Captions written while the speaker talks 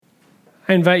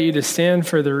I invite you to stand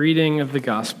for the reading of the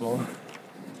gospel.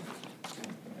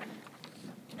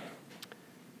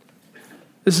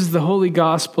 This is the holy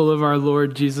gospel of our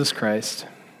Lord Jesus Christ,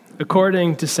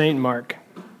 according to St. Mark.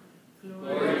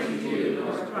 Glory to you,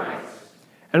 Lord Christ.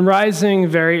 And rising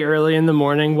very early in the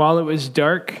morning, while it was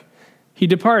dark, he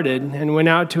departed and went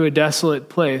out to a desolate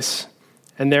place,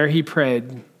 and there he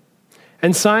prayed.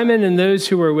 And Simon and those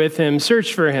who were with him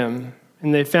searched for him,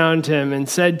 and they found him and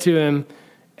said to him,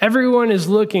 "Everyone is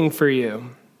looking for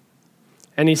you."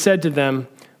 And he said to them,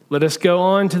 "Let us go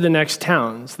on to the next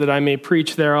towns, that I may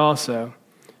preach there also.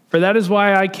 For that is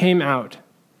why I came out."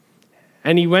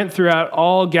 And he went throughout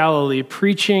all Galilee,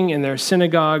 preaching in their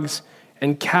synagogues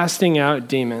and casting out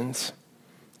demons.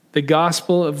 The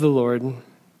gospel of the Lord.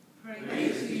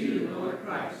 Praise to you, Lord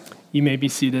Christ. You may be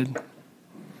seated.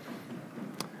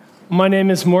 My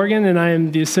name is Morgan, and I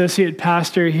am the associate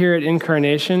pastor here at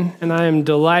Incarnation, and I am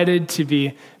delighted to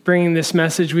be bringing this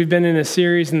message. We've been in a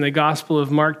series in the Gospel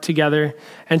of Mark together,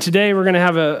 and today we're going to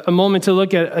have a moment to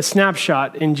look at a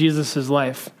snapshot in Jesus'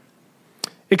 life.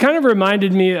 It kind of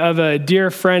reminded me of a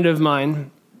dear friend of mine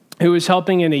who was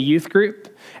helping in a youth group,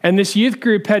 and this youth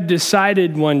group had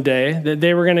decided one day that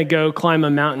they were going to go climb a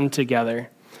mountain together.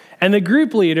 And the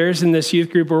group leaders in this youth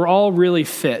group were all really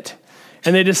fit.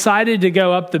 And they decided to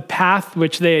go up the path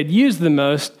which they had used the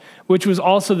most, which was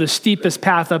also the steepest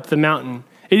path up the mountain.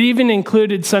 It even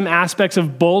included some aspects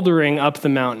of bouldering up the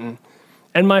mountain.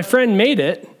 And my friend made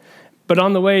it, but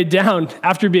on the way down,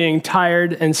 after being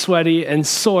tired and sweaty and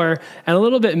sore, and a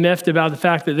little bit miffed about the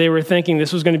fact that they were thinking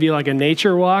this was going to be like a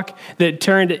nature walk that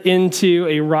turned into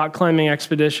a rock climbing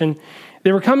expedition,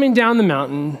 they were coming down the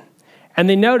mountain, and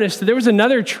they noticed that there was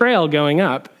another trail going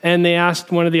up. And they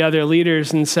asked one of the other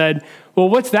leaders and said, "Well,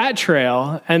 what's that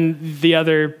trail?" And the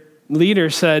other leader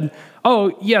said,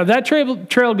 "Oh, yeah, that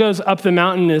trail goes up the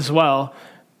mountain as well.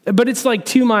 But it's like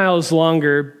 2 miles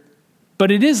longer,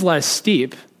 but it is less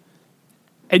steep."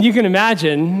 And you can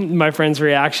imagine my friend's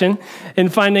reaction in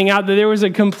finding out that there was a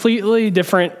completely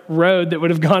different road that would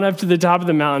have gone up to the top of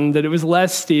the mountain, that it was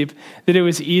less steep, that it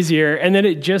was easier, and that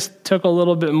it just took a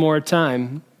little bit more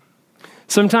time.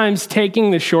 Sometimes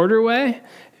taking the shorter way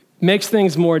makes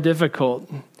things more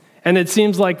difficult, and it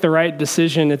seems like the right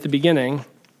decision at the beginning.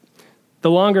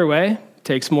 The longer way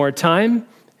takes more time,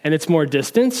 and it's more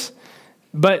distance,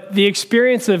 but the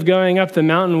experience of going up the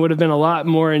mountain would have been a lot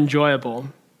more enjoyable.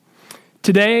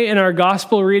 Today, in our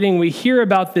gospel reading, we hear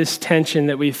about this tension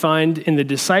that we find in the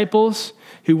disciples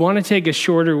who want to take a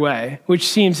shorter way, which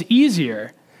seems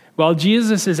easier, while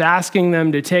Jesus is asking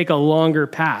them to take a longer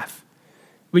path.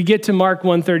 We get to Mark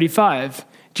 1:35.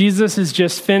 Jesus has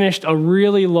just finished a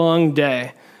really long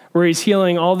day where he's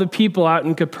healing all the people out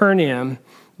in Capernaum.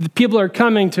 The people are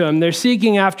coming to him. They're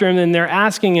seeking after him, and they're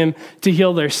asking him to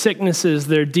heal their sicknesses,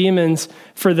 their demons,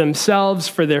 for themselves,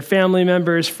 for their family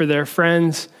members, for their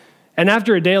friends. And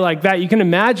after a day like that, you can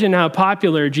imagine how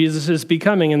popular Jesus is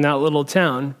becoming in that little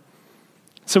town.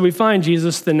 So we find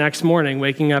Jesus the next morning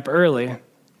waking up early.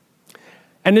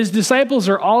 And his disciples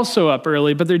are also up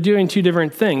early, but they're doing two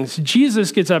different things.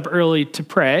 Jesus gets up early to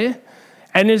pray,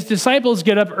 and his disciples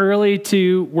get up early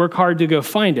to work hard to go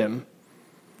find him.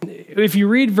 If you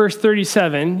read verse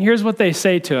 37, here's what they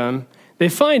say to him. They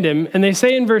find him, and they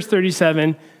say in verse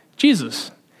 37, "Jesus,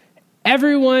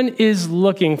 everyone is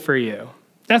looking for you."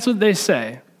 That's what they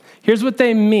say. Here's what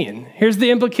they mean. Here's the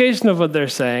implication of what they're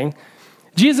saying.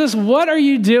 "Jesus, what are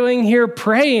you doing here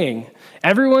praying?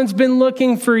 Everyone's been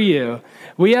looking for you.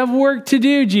 We have work to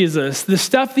do, Jesus. The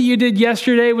stuff that you did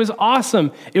yesterday was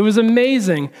awesome. It was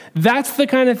amazing. That's the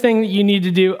kind of thing that you need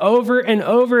to do over and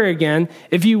over again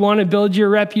if you want to build your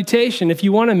reputation, if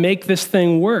you want to make this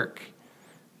thing work.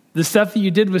 The stuff that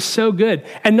you did was so good.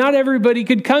 And not everybody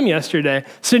could come yesterday.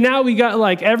 So now we got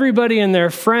like everybody and their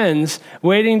friends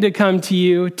waiting to come to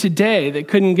you today that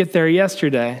couldn't get there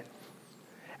yesterday."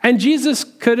 And Jesus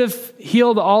could have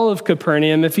healed all of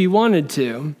Capernaum if he wanted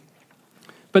to,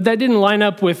 but that didn't line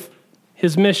up with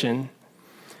his mission.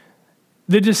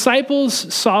 The disciples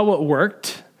saw what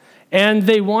worked, and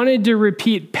they wanted to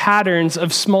repeat patterns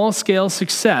of small-scale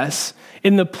success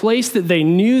in the place that they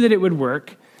knew that it would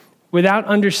work without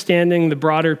understanding the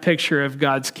broader picture of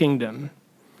God's kingdom.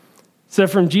 So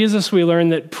from Jesus, we learn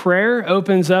that prayer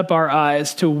opens up our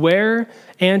eyes to where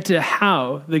and to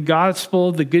how the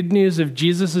gospel, the good news of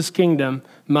Jesus' kingdom,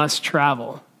 must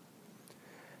travel.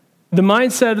 The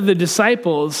mindset of the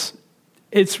disciples,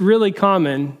 it's really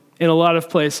common in a lot of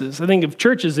places. I think of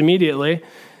churches immediately.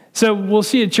 So we'll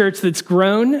see a church that's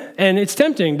grown, and it's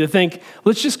tempting to think,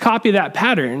 let's just copy that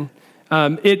pattern.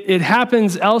 It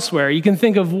happens elsewhere. You can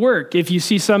think of work. If you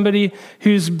see somebody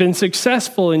who's been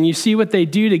successful and you see what they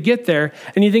do to get there,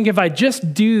 and you think, if I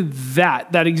just do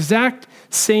that exact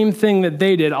same thing that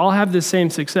they did, I'll have the same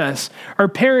success. Or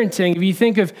parenting, if you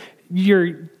think of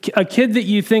a kid that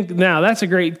you think, now that's a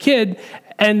great kid,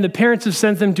 and the parents have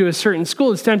sent them to a certain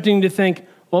school, it's tempting to think,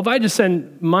 well, if I just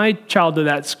send my child to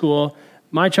that school,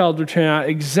 my child will turn out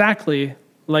exactly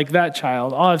like that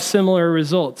child. I'll have similar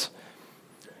results.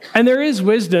 And there is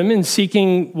wisdom in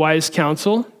seeking wise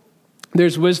counsel.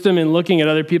 There's wisdom in looking at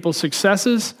other people's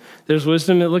successes. There's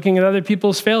wisdom in looking at other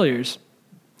people's failures.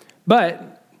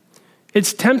 But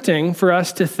it's tempting for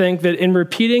us to think that in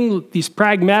repeating these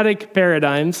pragmatic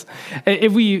paradigms,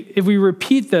 if we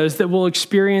repeat those, that we'll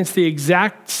experience the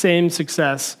exact same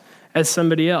success as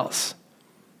somebody else.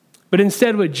 But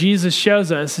instead, what Jesus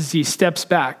shows us is he steps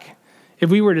back. If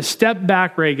we were to step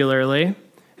back regularly,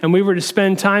 and we were to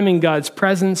spend time in God's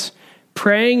presence,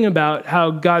 praying about how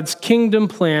God's kingdom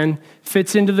plan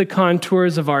fits into the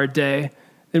contours of our day,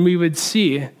 then we would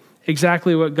see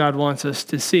exactly what God wants us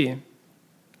to see.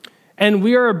 And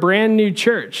we are a brand new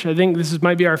church. I think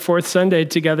might be our fourth Sunday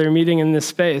together meeting in this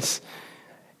space.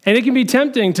 And it can be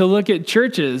tempting to look at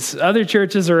churches, other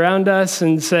churches around us,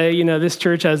 and say, this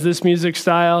church has this music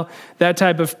style, that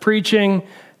type of preaching,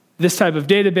 this type of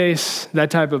database, that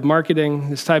type of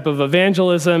marketing, this type of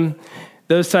evangelism,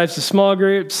 those types of small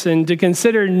groups, and to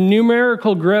consider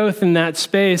numerical growth in that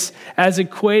space as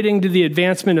equating to the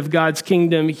advancement of God's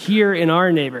kingdom here in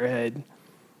our neighborhood.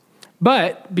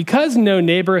 But because no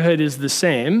neighborhood is the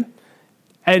same,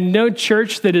 and no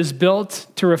church that is built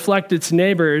to reflect its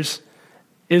neighbors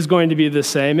is going to be the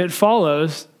same, it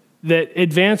follows that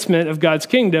advancement of God's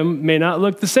kingdom may not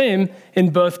look the same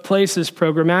in both places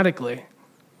programmatically.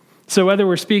 So whether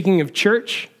we're speaking of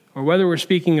church, or whether we're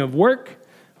speaking of work,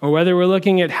 or whether we're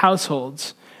looking at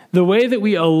households, the way that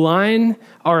we align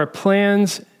our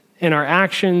plans and our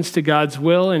actions to God's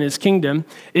will and his kingdom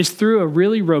is through a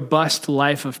really robust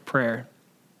life of prayer.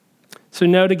 So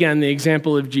note again the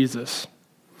example of Jesus,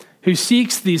 who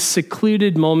seeks these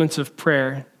secluded moments of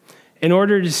prayer in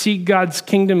order to seek God's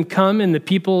kingdom come in the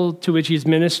people to which he's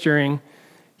ministering.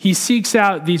 He seeks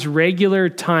out these regular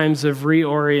times of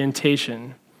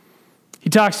reorientation. He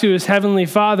talks to his heavenly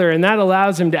Father, and that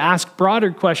allows him to ask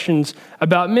broader questions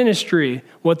about ministry,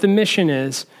 what the mission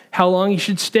is, how long he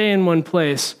should stay in one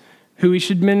place, who he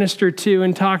should minister to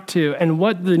and talk to, and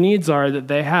what the needs are that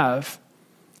they have.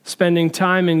 Spending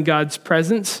time in God's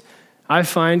presence, I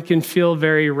find, can feel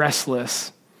very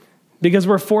restless because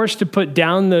we're forced to put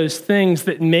down those things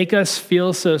that make us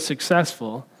feel so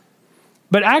successful.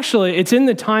 But actually, it's in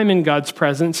the time in God's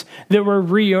presence that we're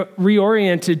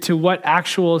reoriented to what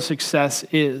actual success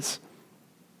is.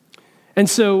 And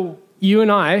so you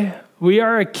and I, we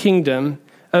are a kingdom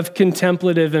of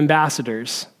contemplative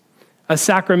ambassadors, a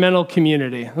sacramental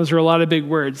community. Those are a lot of big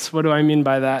words. What do I mean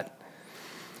by that?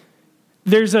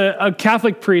 There's a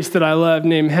Catholic priest that I love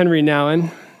named Henry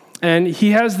Nouwen, and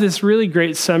he has this really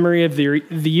great summary of the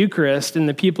Eucharist and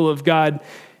the people of God.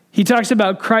 He talks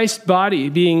about Christ's body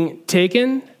being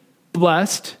taken,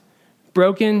 blessed,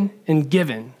 broken, and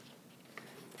given.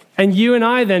 And you and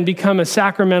I then become a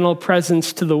sacramental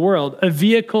presence to the world, a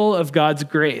vehicle of God's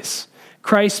grace.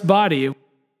 Christ's body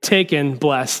taken,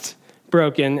 blessed,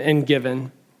 broken, and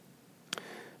given.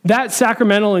 That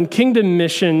sacramental and kingdom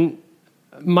mission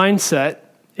mindset,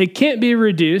 it can't be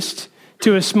reduced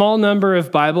to a small number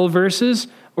of Bible verses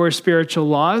or spiritual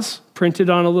laws printed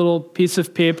on a little piece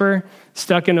of paper,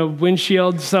 stuck in a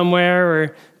windshield somewhere,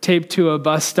 or taped to a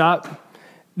bus stop.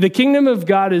 The kingdom of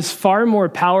God is far more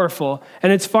powerful,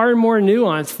 and it's far more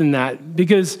nuanced than that,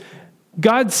 because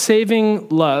God's saving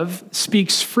love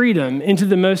speaks freedom into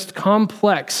the most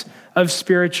complex of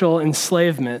spiritual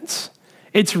enslavements.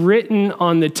 It's written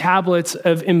on the tablets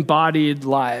of embodied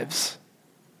lives.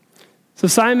 So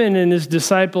Simon and his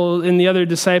disciple and the other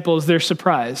disciples, they're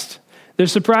surprised. They're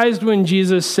surprised when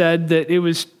Jesus said that it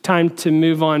was time to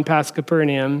move on past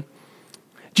Capernaum.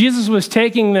 Jesus was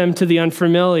taking them to the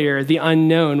unfamiliar, the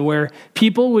unknown, where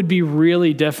people would be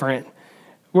really different,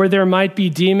 where there might be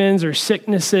demons or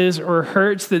sicknesses or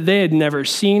hurts that they had never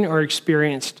seen or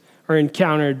experienced or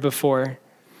encountered before.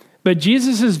 But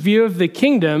Jesus' view of the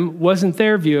kingdom wasn't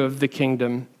their view of the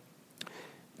kingdom.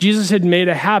 Jesus had made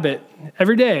a habit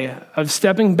every day of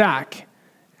stepping back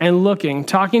and looking,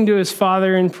 talking to his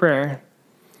Father in prayer,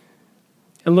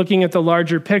 and looking at the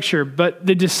larger picture. But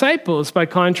the disciples, by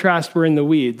contrast, were in the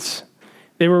weeds.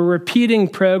 They were repeating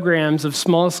programs of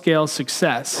small-scale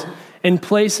success in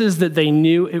places that they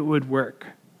knew it would work.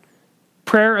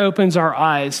 Prayer opens our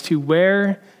eyes to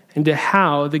where and to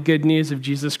how the good news of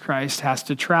Jesus Christ has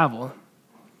to travel.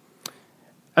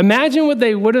 Imagine what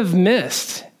they would have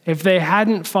missed if they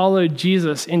hadn't followed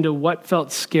Jesus into what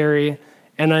felt scary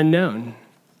and unknown.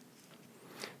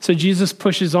 So Jesus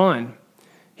pushes on.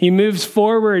 He moves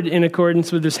forward in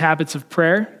accordance with his habits of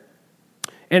prayer.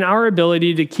 And our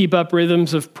ability to keep up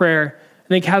rhythms of prayer, I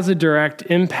think, has a direct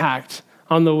impact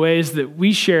on the ways that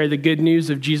we share the good news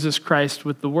of Jesus Christ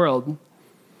with the world.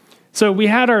 So we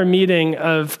had our meeting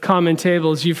of common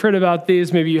tables. You've heard about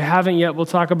these. Maybe you haven't yet. We'll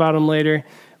talk about them later.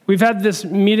 We've had this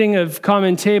meeting of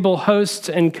common table hosts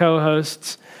and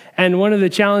co-hosts. And one of the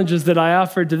challenges that I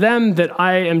offered to them that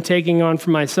I am taking on for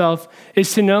myself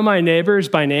is to know my neighbors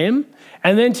by name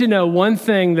and then to know one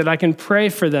thing that I can pray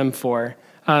for them for.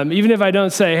 Even if I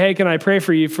don't say, hey, can I pray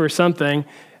for you for something?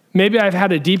 Maybe I've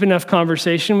had a deep enough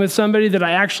conversation with somebody that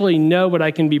I actually know what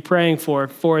I can be praying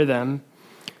for them.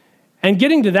 And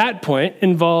getting to that point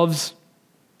involves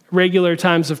regular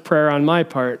times of prayer on my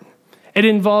part. It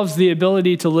involves the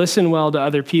ability to listen well to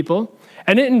other people,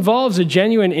 and it involves a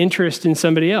genuine interest in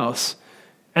somebody else.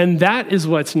 And that is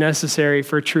what's necessary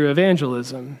for true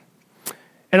evangelism.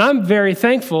 And I'm very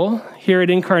thankful here at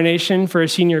Incarnation for a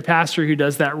senior pastor who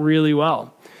does that really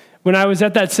well. When I was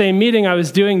at that same meeting, I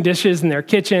was doing dishes in their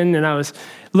kitchen, and I was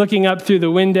looking up through the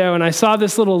window, and I saw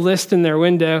this little list in their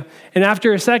window. And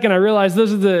after a second, I realized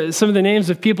those are some of the names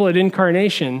of people at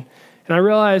Incarnation. And I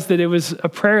realized that it was a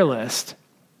prayer list.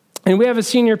 And we have a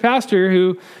senior pastor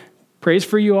who prays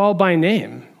for you all by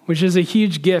name, which is a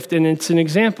huge gift, and it's an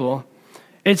example.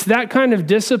 It's that kind of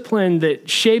discipline that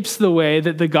shapes the way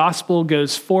that the gospel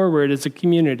goes forward as a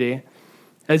community.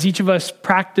 As each of us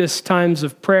practice times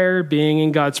of prayer, being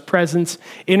in God's presence,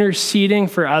 interceding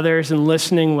for others and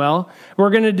listening well, we're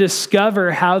going to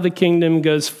discover how the kingdom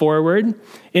goes forward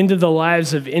into the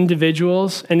lives of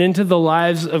individuals and into the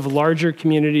lives of larger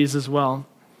communities as well.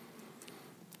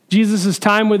 Jesus'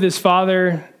 time with his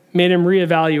Father made him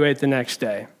reevaluate the next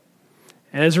day.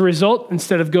 And as a result,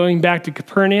 instead of going back to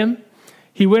Capernaum,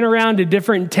 he went around to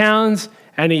different towns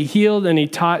and he healed and he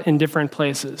taught in different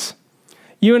places.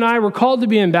 You and I were called to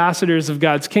be ambassadors of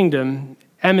God's kingdom,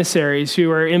 emissaries who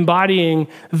are embodying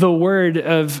the word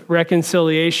of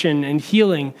reconciliation and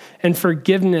healing and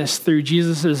forgiveness through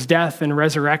Jesus' death and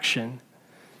resurrection.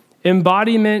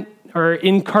 Embodiment or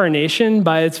incarnation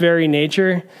by its very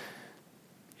nature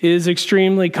is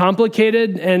extremely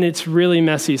complicated and it's really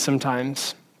messy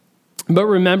sometimes. But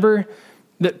remember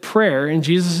that prayer, in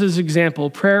Jesus' example,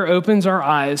 prayer opens our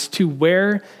eyes to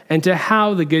where and to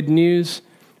how the good news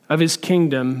of his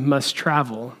kingdom must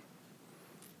travel.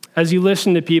 As you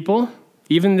listen to people,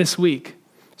 even this week,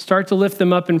 start to lift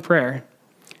them up in prayer.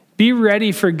 Be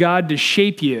ready for God to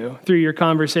shape you through your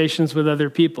conversations with other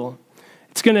people.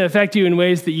 It's going to affect you in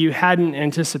ways that you hadn't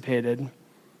anticipated.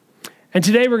 And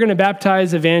today we're going to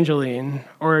baptize Evangeline,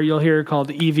 or you'll hear her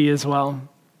called Evie as well.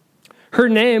 Her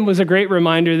name was a great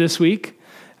reminder this week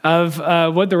of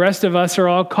what the rest of us are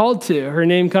all called to. Her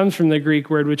name comes from the Greek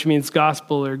word, which means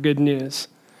gospel or good news.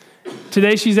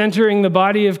 Today she's entering the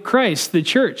body of Christ, the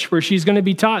church, where she's going to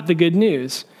be taught the good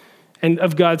news and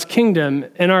of God's kingdom.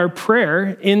 And our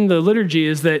prayer in the liturgy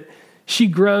is that she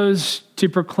grows to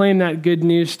proclaim that good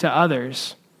news to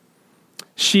others.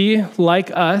 She, like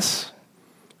us,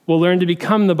 will learn to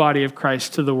become the body of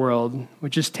Christ to the world,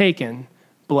 which is taken,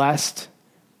 blessed,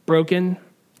 broken,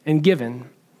 and given.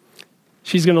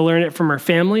 She's going to learn it from her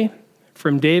family,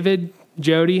 from David,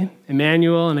 Jody,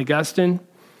 Emmanuel, and Augustine.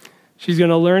 She's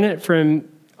going to learn it from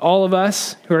all of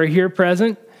us who are here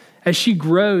present as she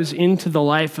grows into the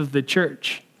life of the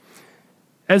church.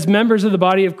 As members of the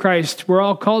body of Christ, we're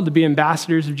all called to be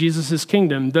ambassadors of Jesus'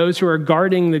 kingdom, those who are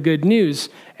guarding the good news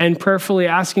and prayerfully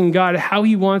asking God how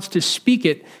he wants to speak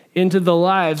it into the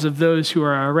lives of those who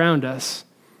are around us.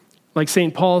 Like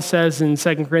St. Paul says in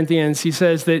 2 Corinthians, he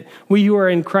says that we who are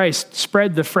in Christ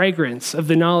spread the fragrance of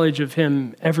the knowledge of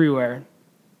him everywhere.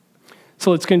 So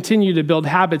let's continue to build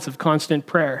habits of constant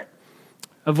prayer,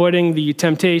 avoiding the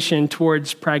temptation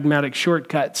towards pragmatic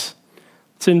shortcuts.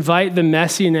 Let's invite the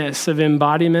messiness of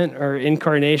embodiment or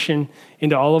incarnation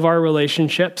into all of our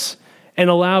relationships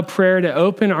and allow prayer to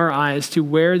open our eyes to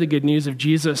where the good news of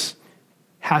Jesus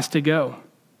has to go.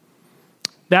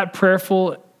 That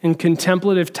prayerful and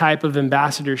contemplative type of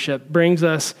ambassadorship brings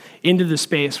us into the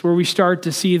space where we start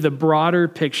to see the broader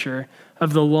picture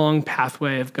of the long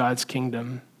pathway of God's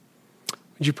kingdom.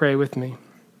 Would you pray with me?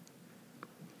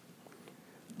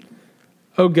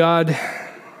 Oh God,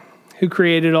 who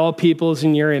created all peoples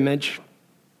in your image,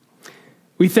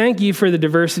 we thank you for the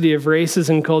diversity of races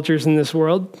and cultures in this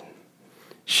world.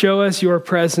 Show us your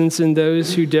presence in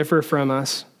those who differ from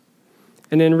us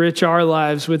and enrich our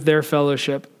lives with their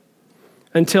fellowship.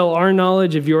 until our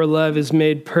knowledge of your love is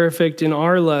made perfect in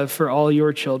our love for all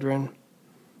your children.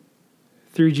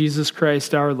 Through Jesus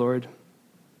Christ our Lord.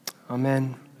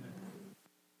 Amen.